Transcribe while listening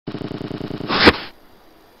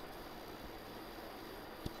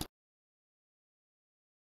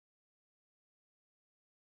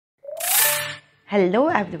Hello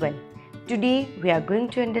everyone. Today we are going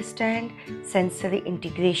to understand sensory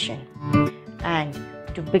integration. And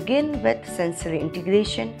to begin with sensory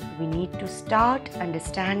integration, we need to start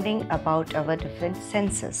understanding about our different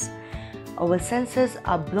senses. Our senses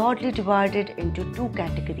are broadly divided into two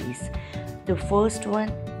categories. The first one,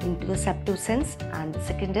 interoceptive sense, and the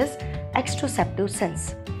second is exteroceptive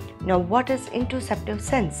sense. Now, what is interoceptive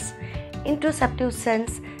sense? Interoceptive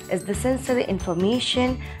sense is the sensory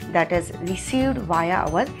information that is received via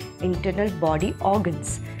our internal body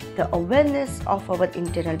organs. The awareness of our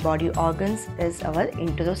internal body organs is our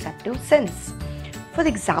interoceptive sense. For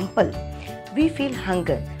example, we feel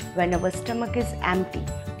hunger when our stomach is empty.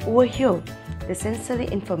 Over here, the sensory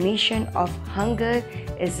information of hunger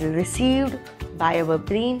is received by our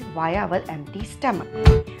brain via our empty stomach.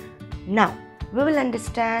 Now, we will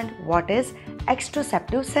understand what is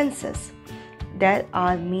exteroceptive senses. There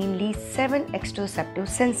are mainly 7 exteroceptive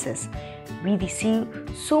senses. We receive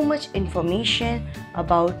so much information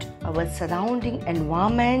about our surrounding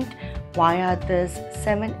environment via these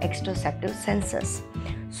 7 exteroceptive senses.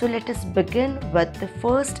 So let us begin with the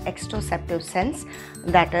first exteroceptive sense,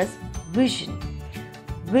 that is vision.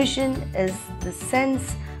 Vision is the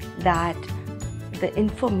sense that the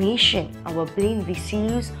information our brain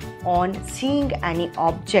receives on seeing any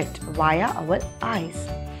object via our eyes.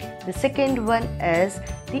 The second one is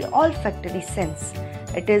the olfactory sense.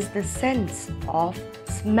 It is the sense of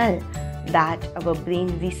smell that our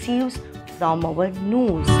brain receives from our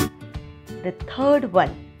nose. The third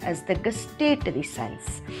one is the gustatory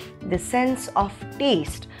sense, the sense of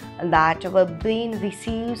taste that our brain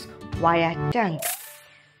receives via tongue.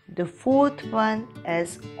 The fourth one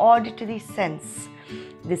is auditory sense,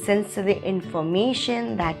 the sensory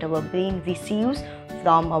information that our brain receives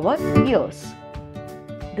from our ears.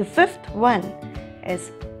 The fifth one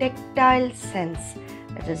is tactile sense.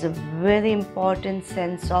 It is a very important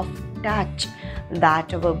sense of touch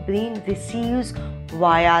that our brain receives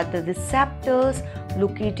via the receptors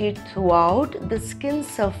located throughout the skin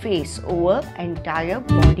surface over entire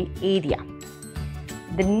body area.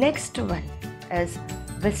 The next one is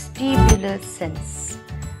vestibular sense.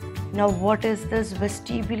 Now, what is this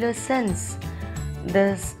vestibular sense?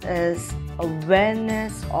 This is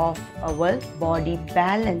awareness of our body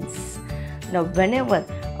balance. Now, whenever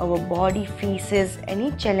our body faces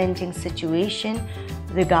any challenging situation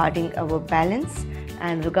regarding our balance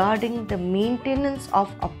and regarding the maintenance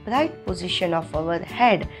of upright position of our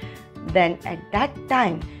head, then at that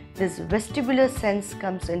time this vestibular sense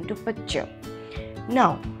comes into picture.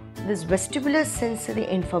 Now, this vestibular sensory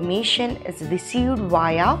information is received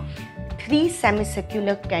via 3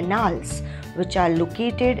 semicircular canals which are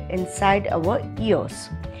located inside our ears.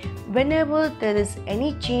 Whenever there is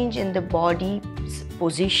any change in the body's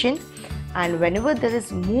position and whenever there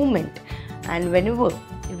is movement and whenever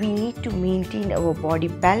we need to maintain our body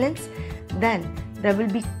balance, then there will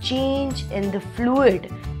be change in the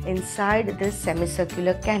fluid inside the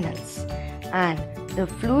semicircular canals, and the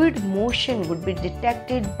fluid motion would be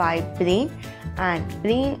detected by brain, and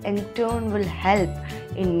brain in turn will help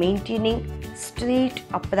in maintaining straight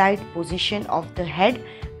upright position of the head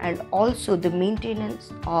and also the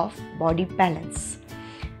maintenance of body balance.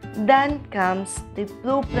 Then comes the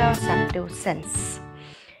proprioceptive sense.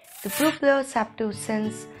 The proprioceptive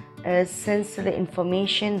sense is sensory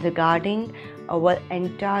information regarding our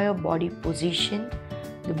entire body position,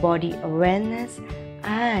 the body awareness,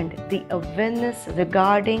 and the awareness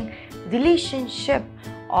regarding relationship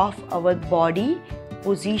of our body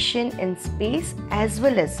position in space as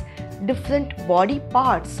well as different body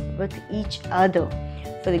parts with each other.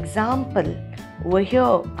 For example, over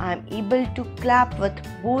here I am able to clap with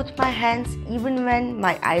both my hands even when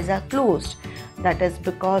my eyes are closed. That is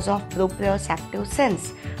because of proprioceptive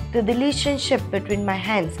sense. The relationship between my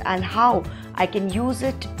hands and how I can use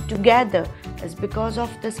it together is because of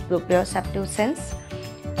this proprioceptive sense.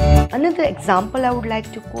 Another example I would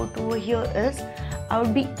like to quote over here is I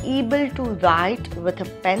would be able to write with a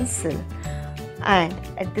pencil, and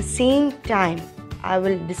at the same time I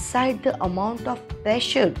will decide the amount of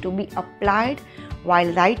pressure to be applied while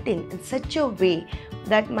writing in such a way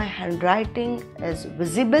that my handwriting is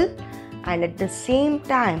visible, and at the same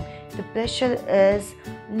time the pressure is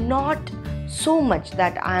not so much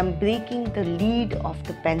that I am breaking the lead of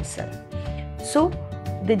the pencil. So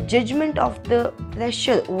the judgment of the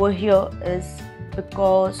pressure over here is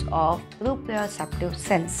because of proprioceptive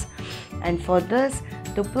sense, and for this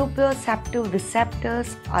the proprioceptive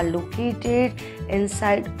receptors are located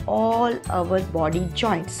inside all our body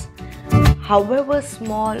joints. However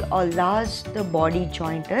small or large the body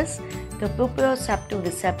joint is, the proprioceptive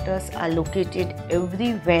receptors are located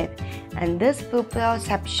everywhere, and this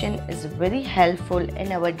proprioception is very helpful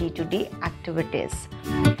in our day-to-day activities.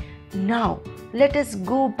 Now, let us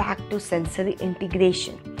go back to sensory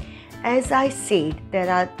integration. As I said, there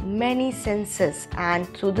are many senses, and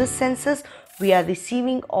through the senses, we are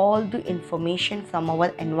receiving all the information from our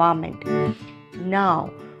environment.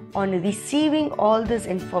 Now, on receiving all this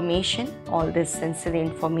information, all this sensory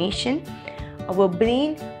information, our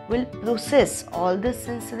brain will process all this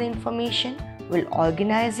sensory information, will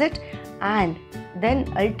organize it, and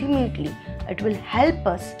then ultimately it will help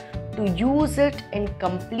us to use it in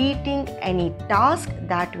completing any task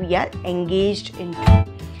that we are engaged in.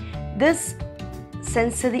 This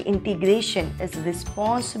sensory integration is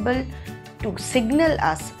responsible to signal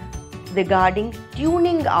us regarding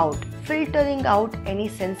tuning out, filtering out any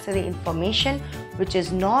sensory information which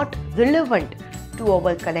is not relevant to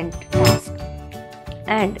our current task.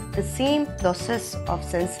 And the same process of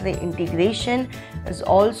sensory integration is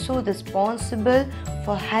also responsible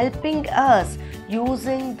for helping us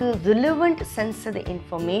using the relevant sensory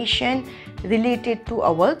information related to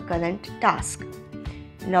our current task.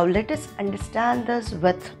 Now let us understand this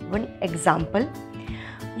with one example.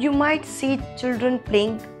 You might see children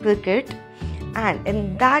playing cricket, and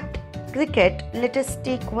in that cricket, let us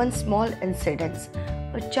take one small incident.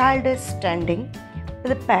 A child is standing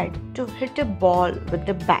prepared to hit a ball with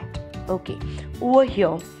the bat. Okay, over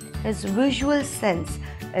here his visual sense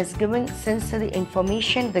is giving sensory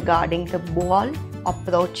information regarding the ball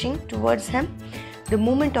approaching towards him, the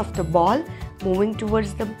movement of the ball moving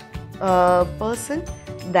towards the person.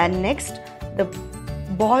 Then next, the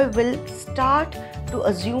boy will start to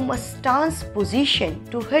assume a stance position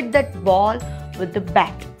to hit that ball with the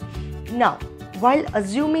bat. Now, while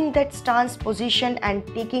assuming that stance position and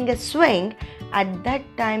taking a swing, at that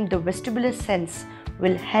time the vestibular sense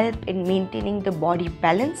will help in maintaining the body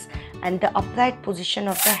balance and the upright position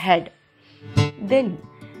of the head. Then,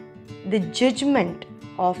 the judgment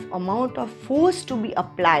of amount of force to be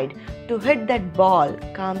applied to hit that ball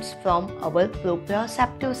comes from our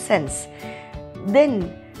proprioceptive sense.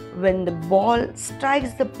 Then, when the ball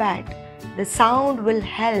strikes the bat, the sound will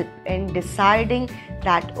help in deciding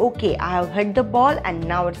that okay, I have hit the ball and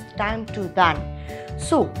now it's time to run.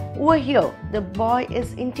 So over here the boy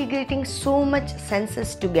is integrating so much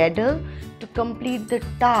senses together to complete the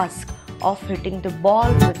task of hitting the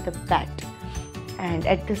ball with the bat. And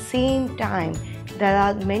at the same time, there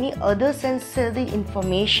are many other sensory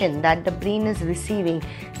information that the brain is receiving.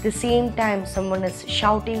 At the same time, someone is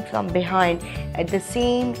shouting from behind. At the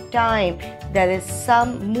same time, there is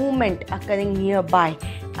some movement occurring nearby,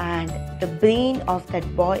 and the brain of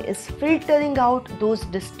that boy is filtering out those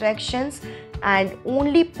distractions and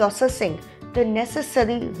only processing the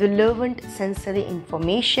necessary relevant sensory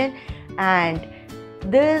information. And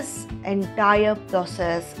this entire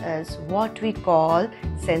process is what we call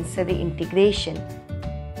sensory integration.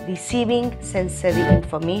 Receiving sensory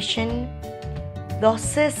information,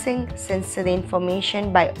 processing sensory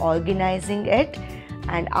information by organizing it,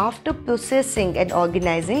 and after processing and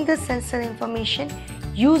organizing the sensory information,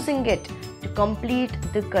 using it to complete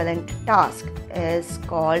the current task is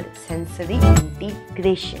called sensory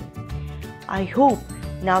integration. I hope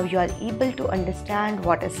now you are able to understand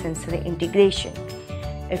what is sensory integration.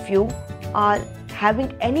 If you are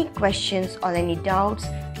having any questions or any doubts,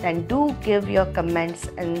 then do give your comments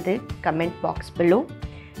in the comment box below.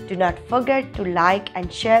 Do not forget to like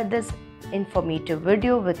and share this informative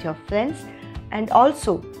video with your friends, and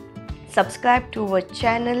also subscribe to our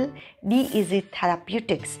channel Easy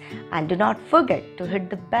Therapeutics, and do not forget to hit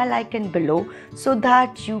the bell icon below so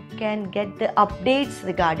that you can get the updates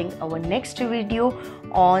regarding our next video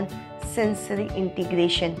on sensory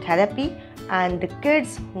integration therapy and the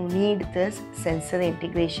kids who need this sensory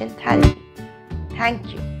integration therapy.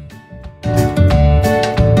 Thank you.